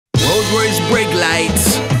where's brake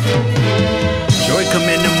lights. Joy come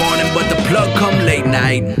in the morning, but the plug come late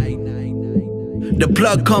night. The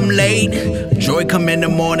plug come late, joy come in the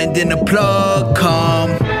morning, then the plug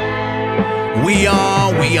come. We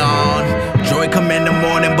on. Joy come in the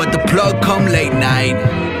morning, but the plug come late night.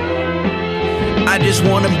 I just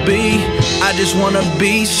wanna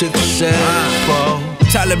be successful.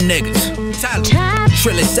 Tell them niggas,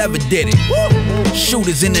 Trillis ever did it.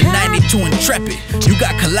 Shooters in the 92 Intrepid. You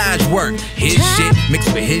got collage work. His shit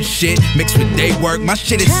mixed with his shit, mixed with day work. My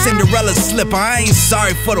shit is Cinderella slipper. I ain't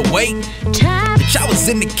sorry for the wait. Bitch, I was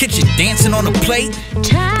in the kitchen dancing on a plate.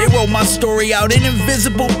 They wrote my story out in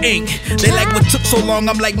invisible ink. They like what took so long.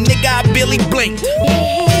 I'm like, nigga, I barely blinked.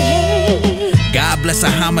 God bless a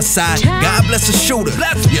homicide, God bless a shooter.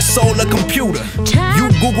 Your soul a computer, you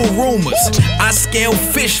Google rumors. I scale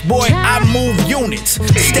fish, boy, I move units.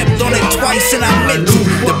 Stepped on it twice and I meant to.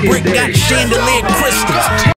 The brick got chandelier crystals.